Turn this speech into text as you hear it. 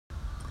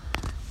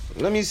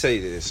Let me say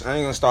this. I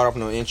ain't gonna start off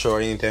no intro or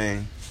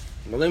anything,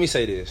 but let me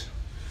say this.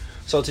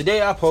 So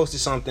today I posted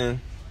something.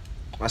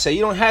 I said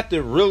you don't have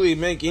to really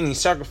make any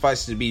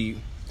sacrifices to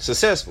be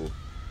successful,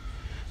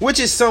 which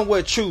is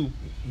somewhat true,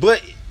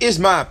 but it's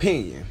my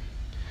opinion.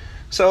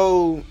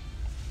 So,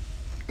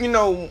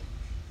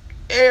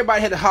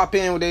 everybody had to hop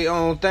in with their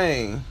own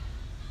thing.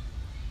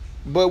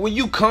 But when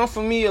you come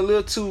for me a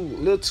little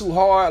too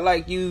hard,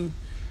 like you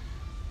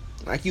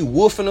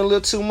woofing a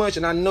little too much,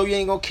 and I know you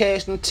ain't gonna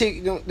cash them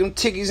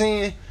tickets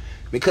in,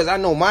 because I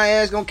know my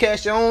ass gonna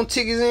cash your own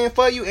tickets in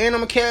for you, and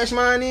I'm gonna cash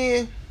mine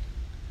in.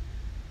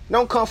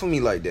 Don't come for me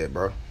like that,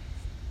 bro.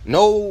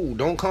 No,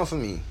 don't come for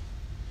me.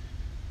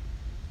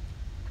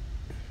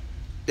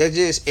 That's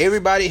just,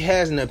 everybody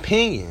has an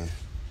opinion.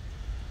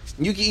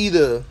 You can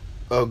either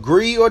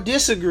agree or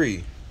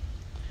disagree,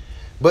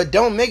 but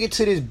don't make it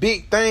to this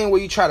big thing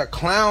where you try to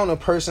clown a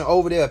person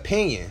over their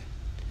opinion,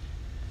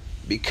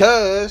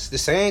 because the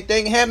same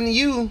thing happened to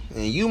you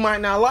and you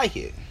might not like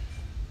it.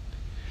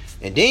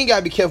 And then you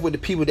gotta be careful with the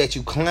people that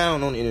you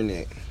clown on the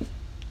internet.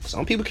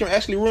 Some people can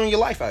actually ruin your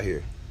life out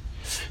here.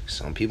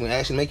 Some people can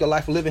actually make your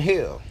life a living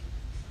hell.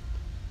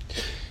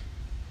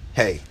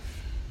 Hey,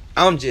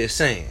 I'm just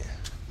saying.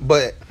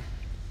 But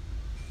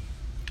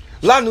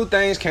a lot of new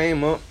things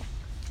came up.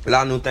 A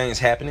lot of new things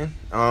happening.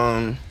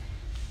 Finna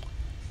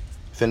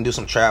do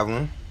some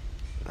traveling.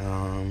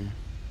 I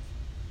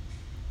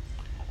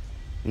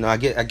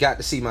got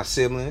to see my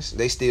siblings.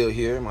 They still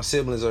here. My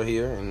siblings are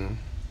here, and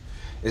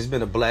it's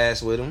been a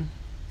blast with them.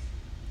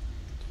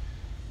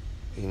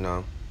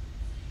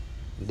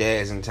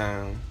 Dad's in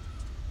town.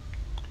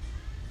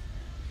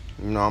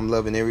 I'm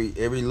loving every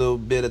little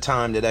bit of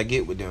time that I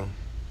get with them.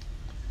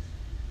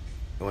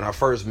 When I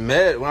first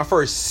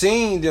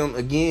seen them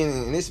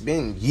again, and it's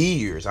been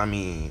years. I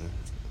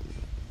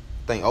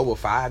think over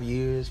 5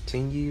 years,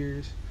 10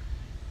 years.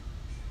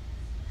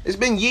 It's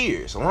been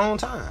years, a long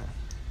time.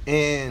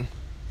 And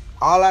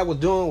all I was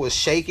doing was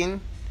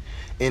shaking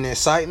in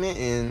excitement,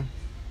 and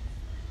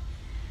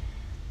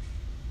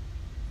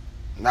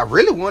I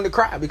really wanted to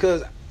cry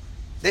because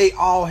they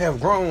all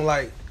have grown.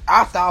 Like,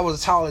 I thought I was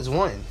the tallest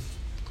one.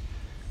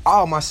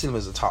 All my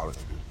siblings are taller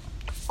than me.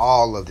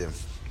 All of them.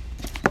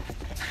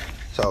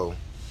 So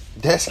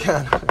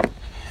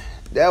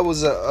that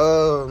was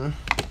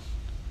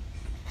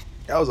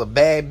a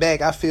bad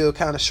back. I feel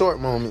kind of short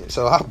moment.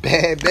 So I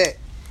bad back.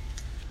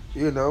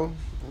 I'm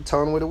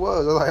telling them what it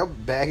was. I was like, I'm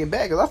bagging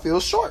back because I feel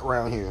short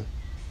around here.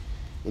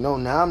 Now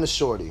I'm the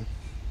shorty.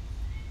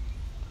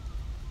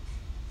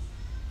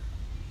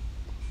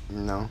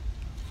 I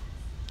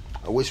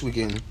wish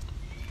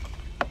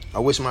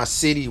my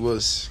city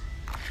was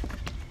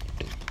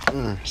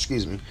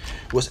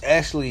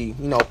actually,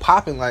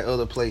 popping like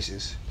other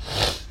places.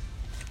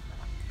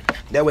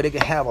 That way they can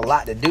have a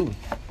lot to do.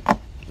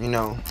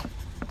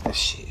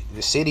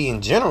 The city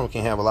in general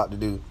can have a lot to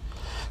do.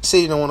 The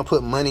city don't want to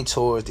put money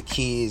towards the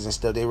kids and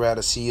stuff. They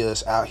rather see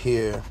us out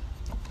here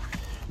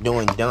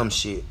doing dumb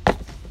shit,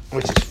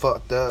 which is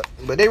fucked up.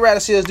 But they rather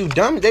see us do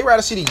dumb. They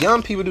rather see the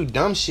young people do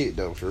dumb shit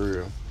though, for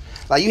real.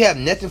 Like, you have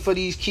nothing for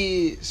these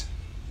kids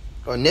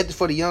or nothing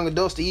for the young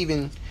adults to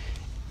even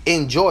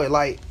enjoy.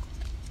 Like,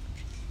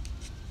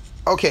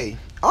 okay,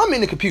 I'm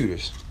into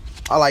computers.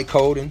 I like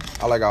coding.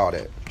 I like all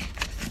that.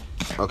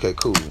 Okay,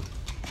 cool.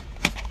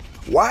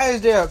 Why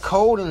is there a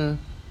coding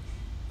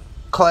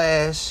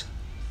class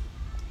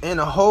in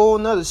a whole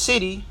nother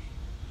city?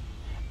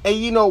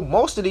 And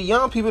most of the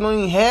young people don't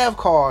even have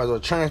cars or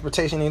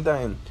transportation or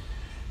anything.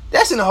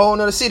 That's in a whole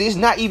nother city. It's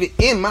not even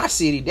in my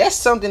city. That's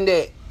something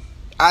that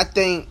I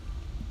think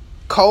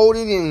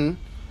coding and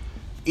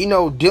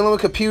dealing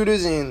with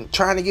computers and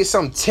trying to get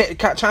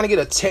trying to get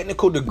a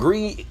technical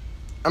degree.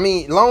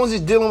 As long as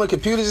it's dealing with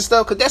computers and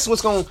stuff, because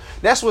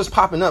that's what's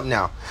popping up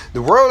now.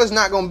 The world is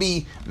not gonna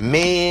be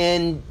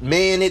man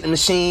at the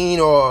machine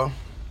or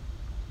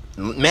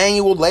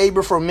manual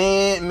labor for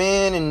man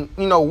and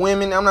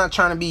women. I'm not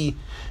trying to be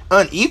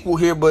unequal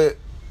here, but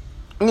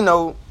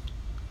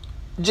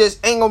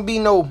just ain't gonna be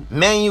no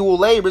manual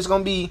labor. It's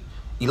gonna be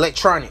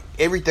electronic,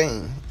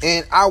 everything.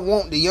 And I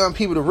want the young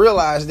people to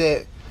realize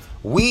that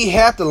we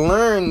have to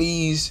learn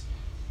these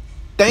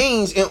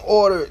things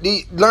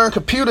learn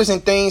computers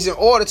and things in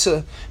order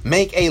to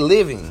make a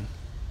living,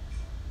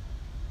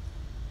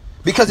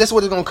 because that's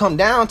what it's going to come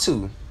down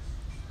to.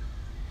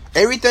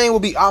 Everything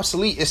will be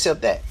obsolete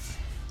except that.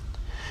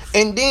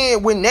 And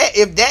then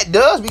if that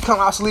does become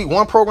obsolete,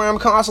 one program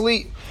become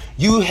obsolete,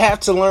 you have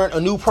to learn a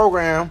new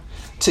program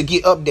to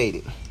get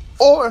updated.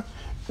 Or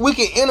we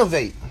can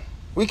innovate.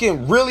 We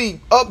can really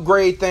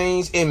upgrade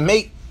things and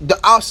make the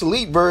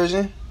obsolete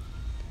version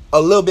a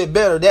little bit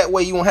better. That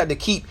way you won't have to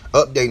keep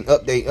updating.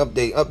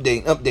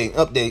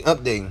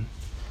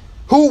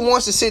 Who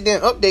wants to sit there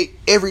and update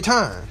every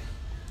time?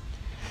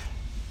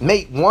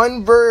 Make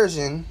one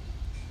version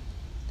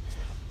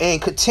and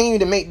continue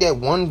to make that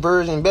one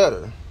version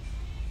better.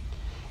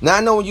 Now, I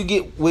know when you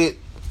get with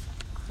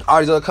all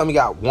these other companies,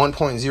 got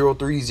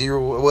 1.030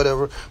 or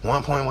whatever,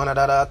 1.1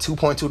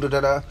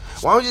 2.2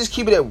 Why don't you just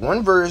keep it at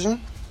one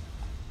version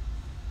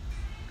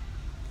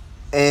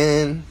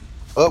and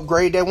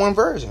upgrade that one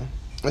version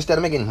instead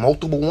of making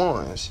multiple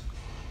ones.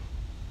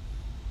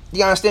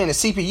 You understand the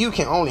CPU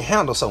can only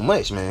handle so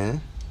much,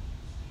 man.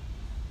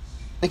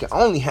 It can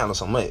only handle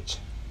so much.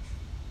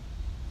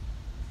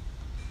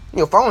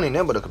 Your phone ain't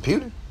nothing but a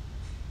computer.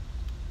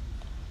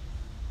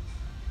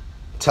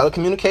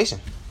 Telecommunication.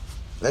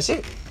 That's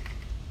it.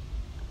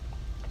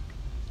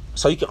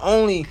 So it can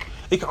only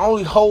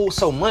hold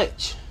so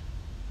much.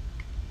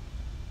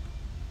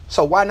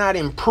 So why not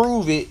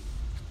improve it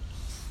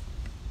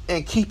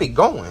and keep it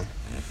going?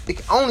 It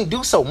can only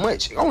do so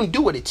much. It can only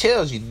do what it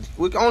tells you.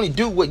 It can only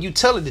do what you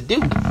tell it to do.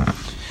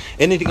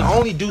 And it can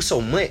only do so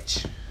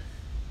much.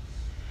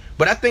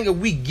 But I think if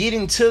we get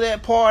into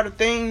that part of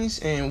things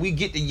and we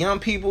get the young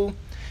people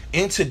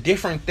into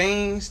different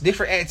things,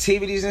 different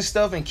activities and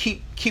stuff, and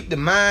keep the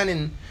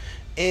mind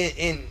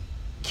and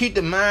keep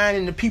the mind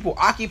and the people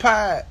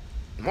occupied,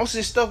 most of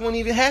this stuff won't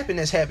even happen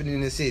that's happening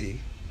in the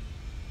city.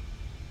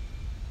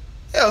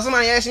 Hell,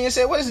 somebody asked me and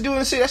said, "What does it do in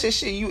the city?" I said,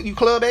 "Shit, you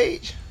club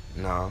age?"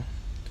 No.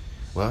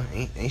 Well,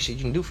 ain't shit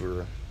you can do for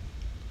real.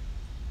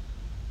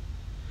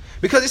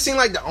 Because it seems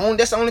like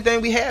that's the only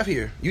thing we have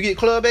here. You get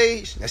club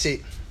age, that's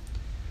it.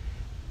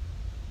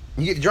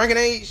 You get the drinking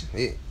age,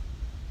 yeah.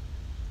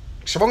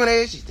 Smoking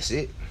age, that's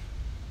it.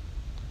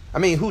 I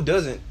mean, who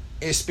doesn't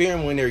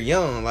experience when they're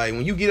young? Like,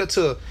 when you get up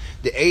to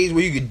the age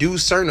where you could do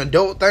certain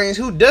adult things,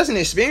 who doesn't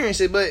experience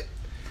it? But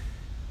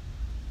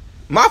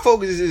my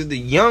focus is the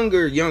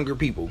younger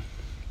people.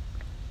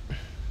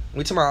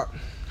 We talking about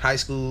high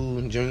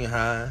school, junior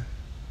high,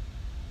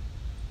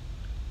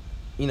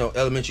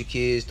 elementary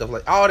kids, stuff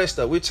like all that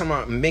stuff. We're talking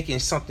about making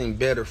something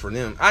better for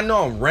them. I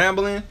know I'm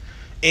rambling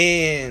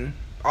and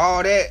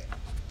all that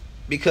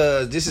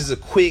because this is a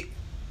quick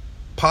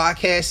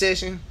podcast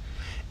session,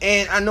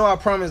 and I know I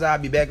promised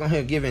I'd be back on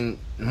here giving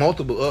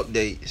multiple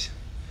updates,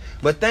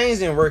 but things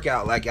didn't work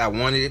out like I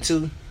wanted it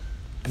to,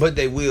 but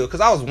they will, because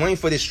I was waiting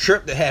for this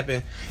trip to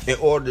happen in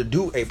order to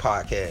do a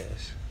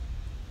podcast.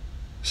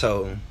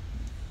 So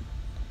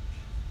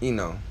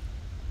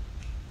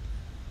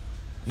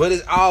but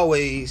it's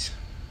always,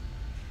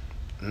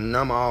 and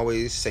I'm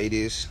always say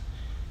this,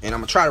 and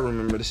I'm gonna try to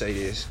remember to say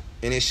this,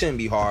 and it shouldn't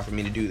be hard for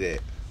me to do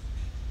that.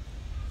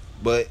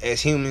 But as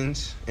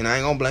humans, and I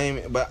ain't gonna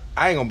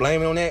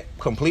blame it on that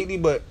completely,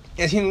 but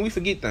as humans, we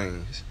forget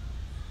things.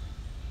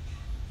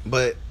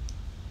 But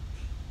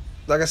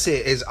like I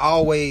said, as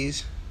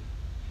always,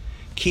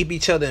 keep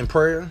each other in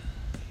prayer,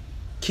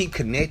 keep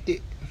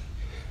connected,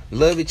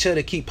 love each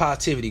other, keep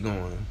positivity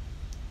going.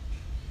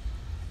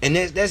 And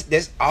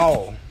that's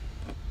all.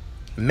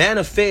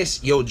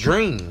 Manifest your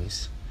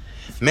dreams.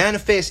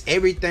 Manifest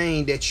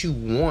everything that you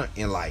want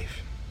in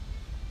life.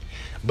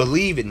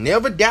 Believe it.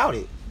 Never doubt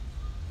it.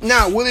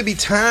 Now, will it be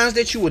times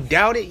that you will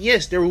doubt it?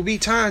 Yes, there will be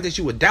times that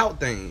you will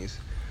doubt things.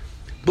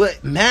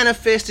 But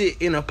manifest it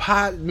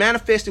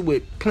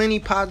with plenty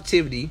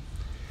positivity,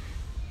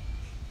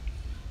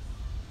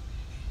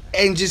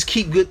 and just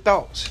keep good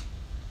thoughts.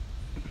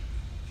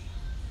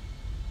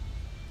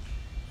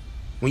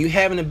 When you're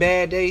having a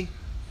bad day,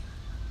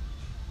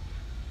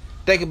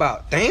 think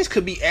about things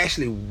could be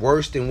actually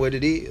worse than what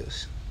it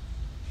is.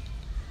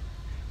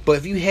 But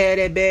if you had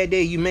that bad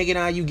day, you make it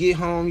out, you get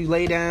home, you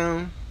lay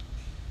down,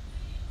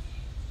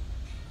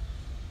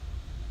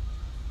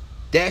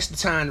 that's the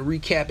time to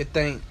recap and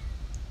think,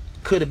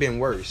 could have been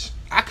worse.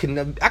 I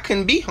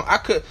couldn't be home. I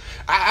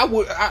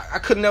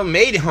could never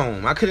made it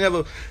home. I could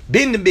never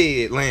been to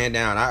bed laying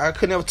down. I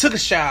could never took a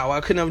shower.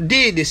 I could never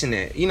did this and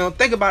that.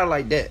 Think about it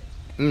like that.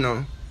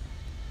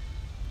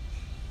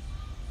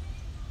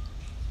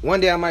 One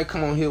day I might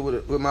come on here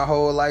with my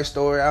whole life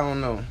story. I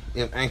don't know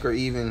if Anchor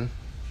even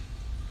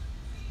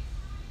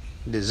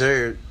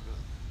deserved.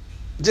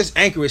 Just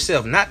Anchor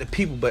itself, not the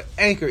people, but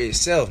Anchor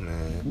itself,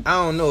 man. I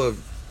don't know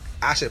if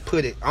I should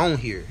put it on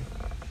here.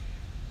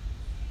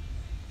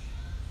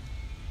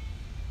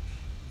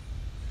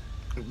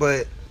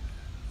 But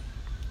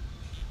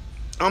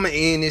I'm going to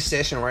end this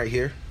session right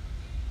here.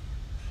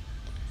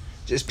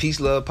 Just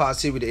peace, love,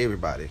 positivity to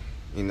everybody.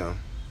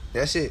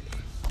 That's it.